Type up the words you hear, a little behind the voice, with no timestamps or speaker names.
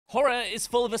Horror is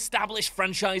full of established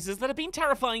franchises that have been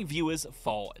terrifying viewers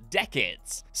for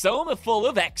decades. Some are full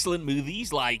of excellent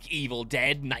movies like Evil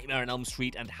Dead, Nightmare on Elm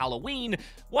Street, and Halloween,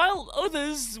 while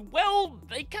others, well,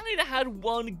 they kinda had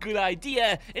one good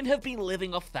idea and have been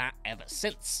living off that ever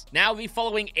since. Now, the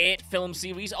following 8 film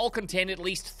series all contain at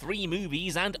least 3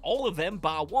 movies, and all of them,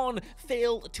 bar one,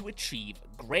 fail to achieve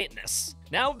greatness.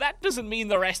 Now, that doesn't mean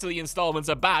the rest of the installments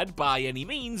are bad by any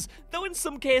means, though in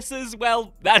some cases,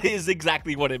 well, that is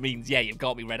exactly what it means. Yeah, you've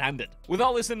got me red-handed. With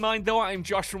all this in mind, though, I'm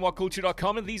Josh from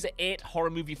WhatCulture.com, and these are 8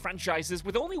 horror movie franchises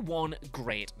with only one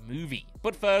great movie.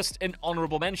 But first, an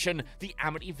honorable mention, the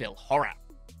Amityville Horror.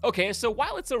 Okay, so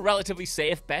while it's a relatively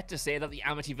safe bet to say that the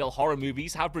Amityville horror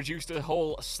movies have produced a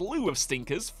whole slew of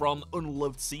stinkers, from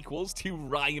unloved sequels to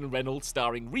Ryan Reynolds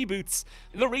starring reboots,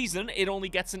 the reason it only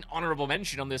gets an honorable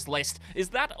mention on this list is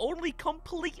that only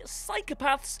complete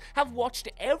psychopaths have watched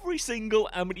every single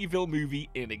Amityville movie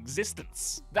in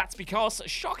existence. That's because,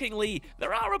 shockingly,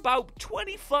 there are about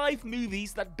 25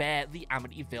 movies that bear the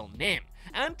Amityville name.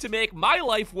 And to make my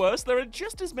life worse, there are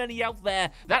just as many out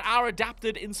there that are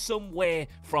adapted in some way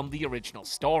from the original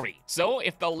story. So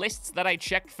if the lists that I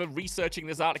checked for researching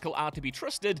this article are to be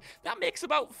trusted, that makes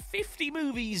about 50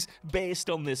 movies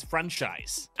based on this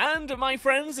franchise. And my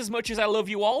friends, as much as I love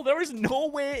you all, there is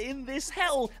nowhere in this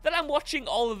hell that I'm watching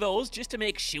all of those just to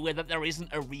make sure that there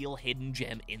isn't a real hidden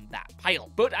gem in that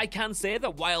pile. But I can say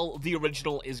that while the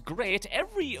original is great,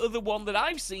 every other one that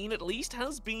I've seen at least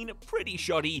has been pretty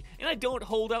shoddy, and I don't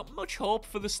hold out much hope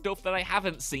for the stuff that I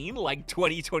haven't seen, like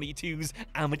 2022's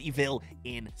Amityville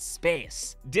in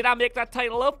Space. Did I make that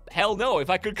title up? Hell no. If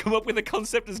I could come up with a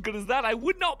concept as good as that, I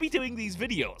would not be doing these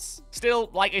videos. Still,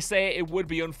 like I say, it would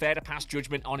be unfair to pass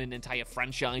judgment on an entire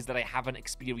franchise that I haven't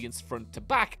experienced front to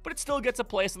back, but it still gets a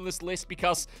place on this list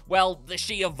because, well, the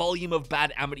sheer volume of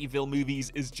bad Amityville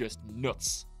movies is just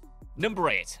nuts. Number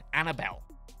 8, Annabelle.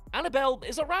 Annabelle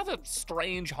is a rather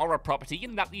strange horror property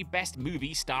in that the best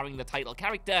movie starring the title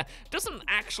character doesn't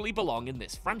actually belong in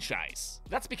this franchise.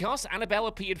 That's because Annabelle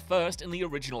appeared first in the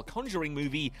original Conjuring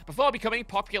movie before becoming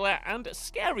popular and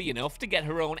scary enough to get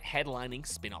her own headlining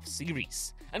spin-off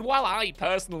series. And while I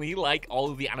personally like all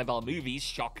of the Annabelle movies,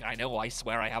 shock, I know, I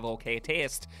swear I have okay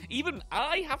taste, even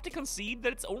I have to concede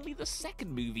that it's only the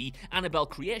second movie, Annabelle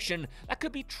Creation, that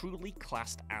could be truly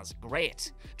classed as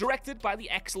great. Directed by the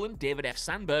excellent David F.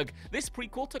 Sandberg, this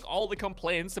prequel took all the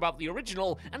complaints about the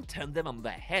original and turned them on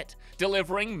their head,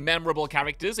 delivering memorable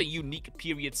characters, a unique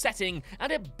period setting,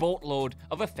 and a boatload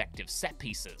of effective set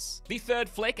pieces. The third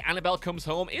flick, Annabelle Comes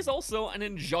Home, is also an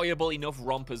enjoyable enough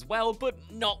romp as well, but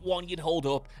not one you'd hold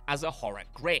up as a horror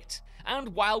great. And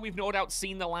while we've no doubt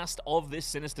seen the last of this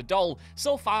sinister doll,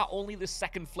 so far only the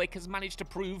second flick has managed to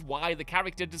prove why the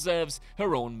character deserves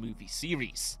her own movie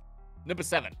series. Number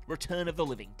 7, Return of the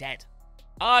Living Dead.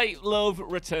 I love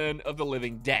Return of the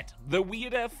Living Dead. The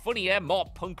weirder, funnier, more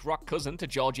punk rock cousin to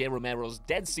George A. Romero's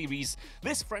Dead series,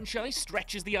 this franchise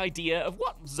stretches the idea of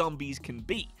what zombies can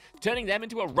be, turning them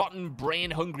into a rotten,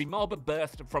 brain-hungry mob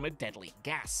birthed from a deadly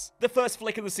gas. The first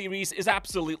flick in the series is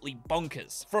absolutely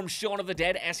bonkers. From Shaun of the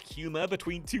Dead-esque humor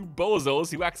between two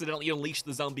bozos who accidentally unleashed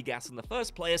the zombie gas in the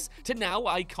first place, to now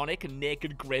iconic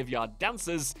naked graveyard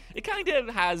dancers, it kind of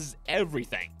has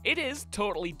everything. It is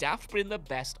totally daft, but in the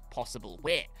best possible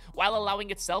way, while allowing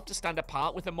itself to stand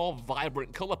apart with a more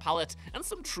vibrant color palette and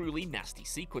some truly nasty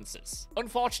sequences.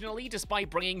 Unfortunately, despite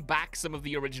bringing back some of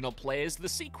the original players, the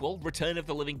sequel, Return of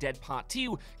the Living Dead Part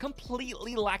 2,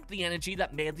 completely lacked the energy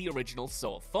that made the original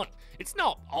so fun. It's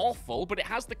not awful, but it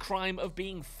has the crime of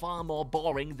being far more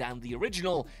boring than the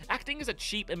original, acting as a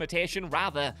cheap imitation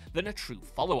rather than a true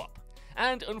follow-up.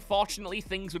 And unfortunately,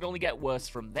 things would only get worse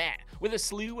from there, with a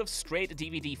slew of straight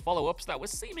DVD follow-ups that were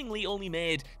seemingly only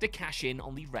made to cash in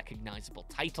on the recognizable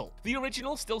title. The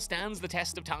original still stands the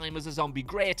test of time as a zombie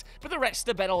great, but the rest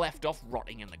are better left off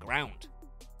rotting in the ground.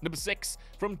 Number 6,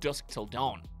 From Dusk Till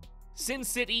Dawn. Sin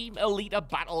City, Alita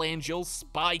Battle Angel,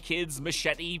 Spy Kids,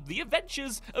 Machete, The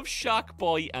Adventures of Shark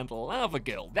Boy and Lava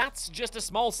Girl. That's just a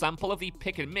small sample of the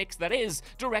pick and mix that is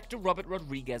director Robert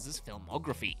Rodriguez's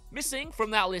filmography. Missing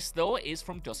from that list, though, is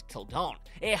From Dusk Till Dawn,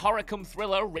 a horror-cum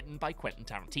thriller written by Quentin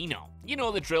Tarantino. You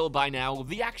know the drill by now.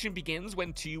 The action begins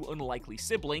when two unlikely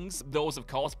siblings, those of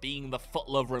course being the foot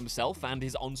lover himself and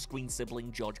his on-screen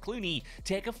sibling George Clooney,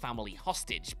 take a family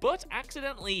hostage, but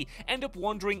accidentally end up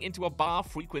wandering into a bar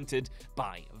frequented infested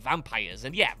by vampires.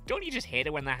 And yeah, don't you just hate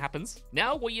it when that happens?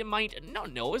 Now, what you might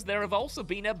not know is there have also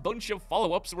been a bunch of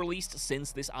follow-ups released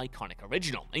since this iconic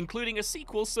original, including a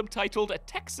sequel subtitled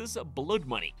Texas Blood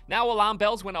Money. Now, alarm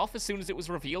bells went off as soon as it was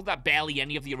revealed that barely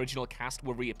any of the original cast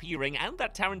were reappearing and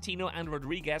that Tarantino and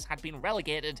Rodriguez had been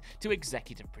relegated to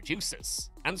executive producers.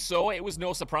 And so, it was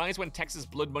no surprise when Texas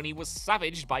Blood Money was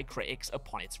savaged by critics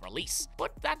upon its release.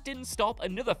 But that didn't stop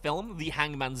another film, The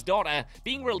Hangman's Daughter,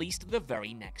 being released the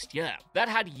very next year. That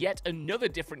had yet another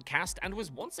different cast and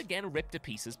was once again ripped to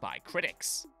pieces by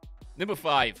critics. Number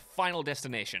 5, Final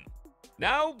Destination.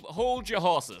 Now, hold your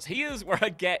horses. Here's where I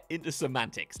get into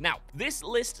semantics. Now, this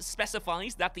list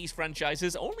specifies that these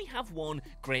franchises only have one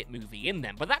great movie in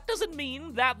them, but that doesn't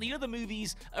mean that the other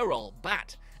movies are all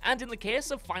bad. And in the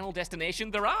case of Final Destination,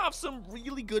 there are some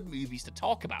really good movies to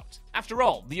talk about. After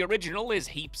all, the original is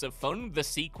heaps of fun, the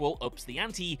sequel ups the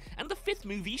ante, and the fifth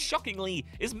movie, shockingly,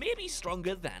 is maybe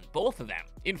stronger than both of them.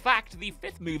 In fact, the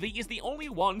fifth movie is the only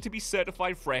one to be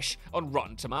certified fresh on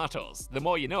Rotten Tomatoes. The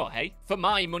more you know, hey? For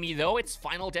my money though, it's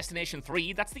Final Destination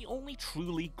 3 that's the only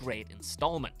truly great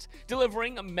installment,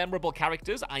 delivering memorable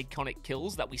characters, iconic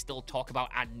kills that we still talk about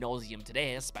ad nauseum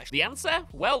today, especially. The answer?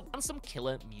 Well, and some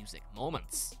killer music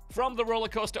moments. From the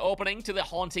rollercoaster opening to the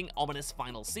haunting, ominous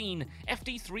final scene,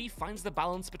 FD3 finds the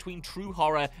balance between true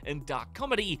horror and dark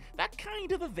comedy that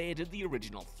kind of evaded the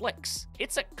original flicks.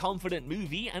 It's a confident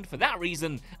movie, and for that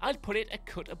reason, I'd put it a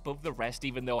cut above the rest,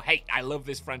 even though, hey, I love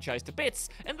this franchise to bits,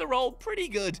 and they're all pretty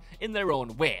good in their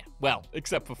own way. Well,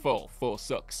 except for 4. 4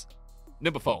 sucks.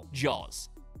 Number 4, Jaws.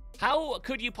 How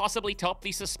could you possibly top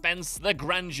the suspense, the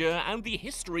grandeur, and the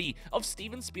history of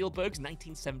Steven Spielberg's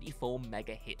 1974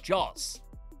 mega hit Jaws?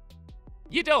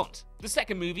 You don't. The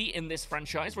second movie in this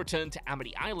franchise returned to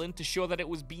Amity Island to show that it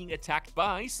was being attacked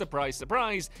by, surprise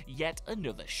surprise, yet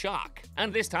another shark.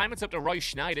 And this time it's up to Roy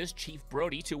Schneider's Chief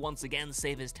Brody to once again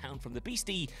save his town from the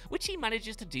beastie, which he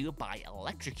manages to do by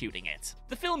electrocuting it.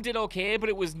 The film did okay, but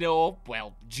it was no,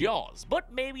 well, Jaws.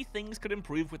 But maybe things could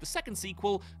improve with the second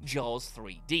sequel, Jaws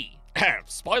 3D.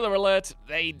 Spoiler alert,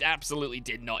 they absolutely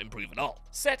did not improve at all.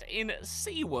 Set in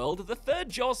SeaWorld, the third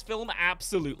Jaws film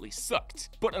absolutely sucked,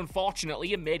 but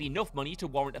unfortunately it made enough money to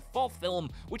warrant a fourth film,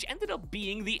 which ended up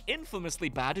being the infamously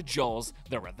bad Jaws: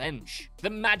 The Revenge. The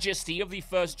majesty of the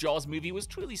first Jaws movie was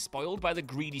truly spoiled by the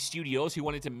greedy studios who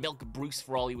wanted to milk Bruce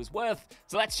for all he was worth,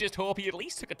 so let's just hope he at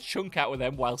least took a chunk out of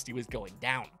them whilst he was going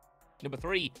down. Number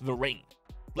 3, The Ring.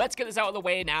 Let's get this out of the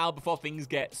way now before things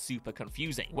get super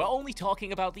confusing. We're only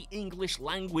talking about the English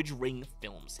language Ring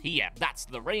films here. That's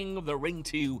The Ring, The Ring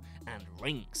 2, and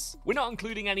Rings. We're not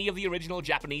including any of the original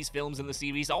Japanese films in the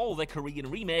series or the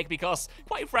Korean remake because,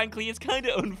 quite frankly, it's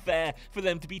kinda unfair for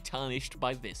them to be tarnished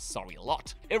by this sorry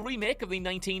lot. A remake of the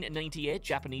 1998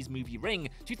 Japanese movie Ring,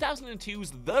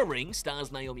 2002's The Ring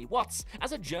stars Naomi Watts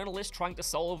as a journalist trying to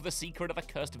solve the secret of a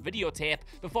cursed videotape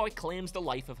before it claims the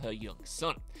life of her young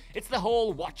son. It's the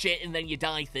whole watch it and then you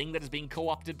die thing that has been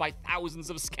co-opted by thousands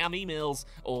of scam emails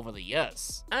over the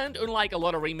years. And unlike a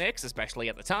lot of remakes, especially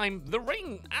at the time, The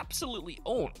Ring absolutely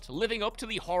owned, living up to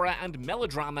the horror and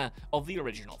melodrama of the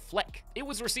original flick. It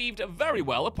was received very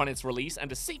well upon its release,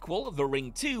 and a sequel, The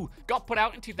Ring 2, got put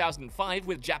out in 2005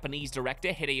 with Japanese director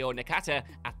Hideo Nakata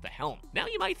at the helm. Now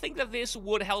you might think that this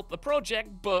would help the project,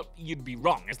 but you'd be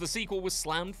wrong, as the sequel was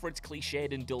slammed for its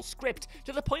cliched and dull script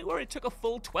to the point where it took a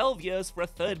full 12 years for a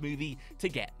third movie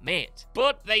to get made.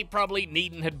 But they probably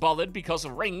needn't have bothered because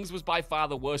Rings was by far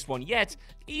the worst one yet,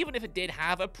 even if it did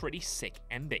have a pretty sick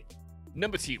ending.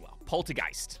 Number 2,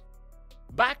 Poltergeist.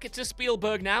 Back to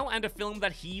Spielberg now, and a film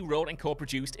that he wrote and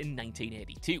co-produced in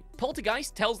 1982.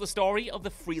 Poltergeist tells the story of the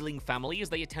Freeling family as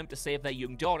they attempt to save their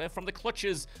young daughter from the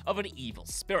clutches of an evil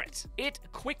spirit. It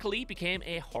quickly became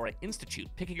a horror institute,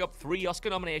 picking up 3 Oscar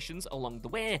nominations along the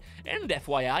way, and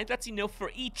FYI, that's enough for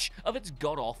each of its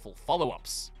god-awful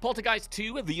follow-ups. Poltergeist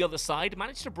 2, The Other Side,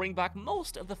 managed to bring back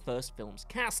most of the first film's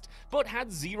cast, but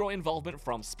had zero involvement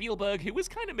from Spielberg, who was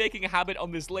kind of making a habit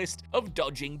on this list of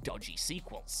dodging dodgy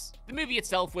sequels. The movie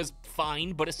itself was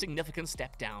fine, but a significant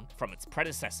step down from its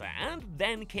predecessor, and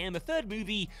then came a third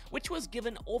movie, which was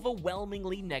given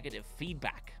overwhelmingly negative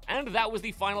feedback. And that was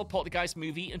the final Poltergeist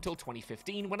movie until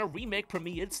 2015, when a remake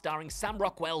premiered starring Sam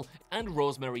Rockwell and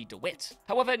Rosemary DeWitt.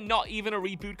 However, not even a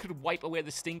reboot could wipe away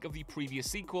the stink of the previous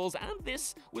sequels, and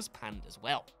this was panned as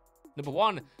well. Number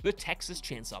 1, The Texas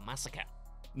Chainsaw Massacre.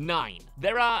 9.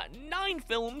 There are 9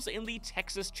 films in the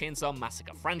Texas Chainsaw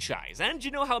Massacre franchise, and do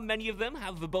you know how many of them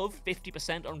have above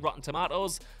 50% on Rotten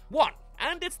Tomatoes? 1.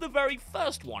 and it's the very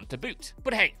first one to boot.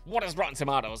 But hey, what does Rotten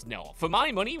Tomatoes know? For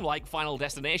my money, like Final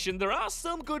Destination, there are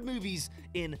some good movies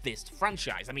in this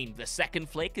franchise. I mean, the second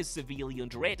flick is severely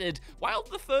underrated, while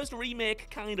the first remake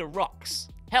kinda rocks.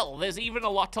 Hell, there's even a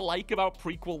lot to like about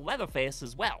prequel Leatherface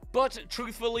as well. But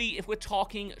truthfully, if we're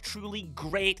talking truly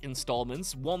great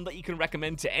installments, one that you can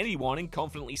recommend to anyone and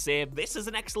confidently say, this is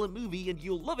an excellent movie and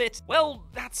you'll love it, well,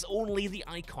 that's only the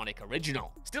iconic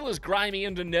original. Still as grimy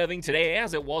and unnerving today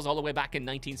as it was all the way back in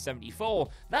 1974,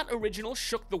 that original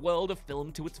shook the world of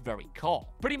film to its very core.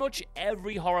 Pretty much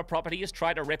every horror property has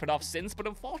tried to rip it off since, but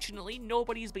unfortunately,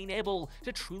 nobody's been able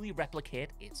to truly replicate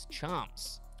its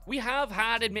charms. We have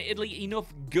had, admittedly,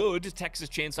 enough good Texas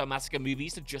Chainsaw Massacre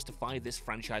movies to justify this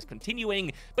franchise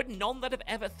continuing, but none that have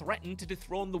ever threatened to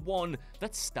dethrone the one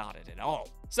that started it all.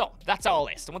 So, that's our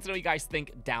list. I want to know what you guys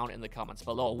think down in the comments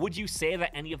below. Would you say that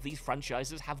any of these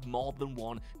franchises have more than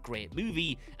one great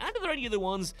movie? And are there any other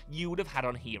ones you would have had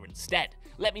on here instead?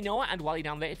 Let me know, and while you're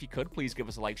down there, if you could, please give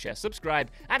us a like, share,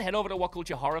 subscribe, and head over to What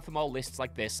Culture Horror for more lists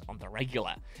like this on the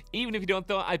regular. Even if you don't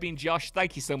though, I've been Josh,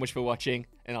 thank you so much for watching,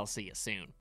 and I'll see you soon.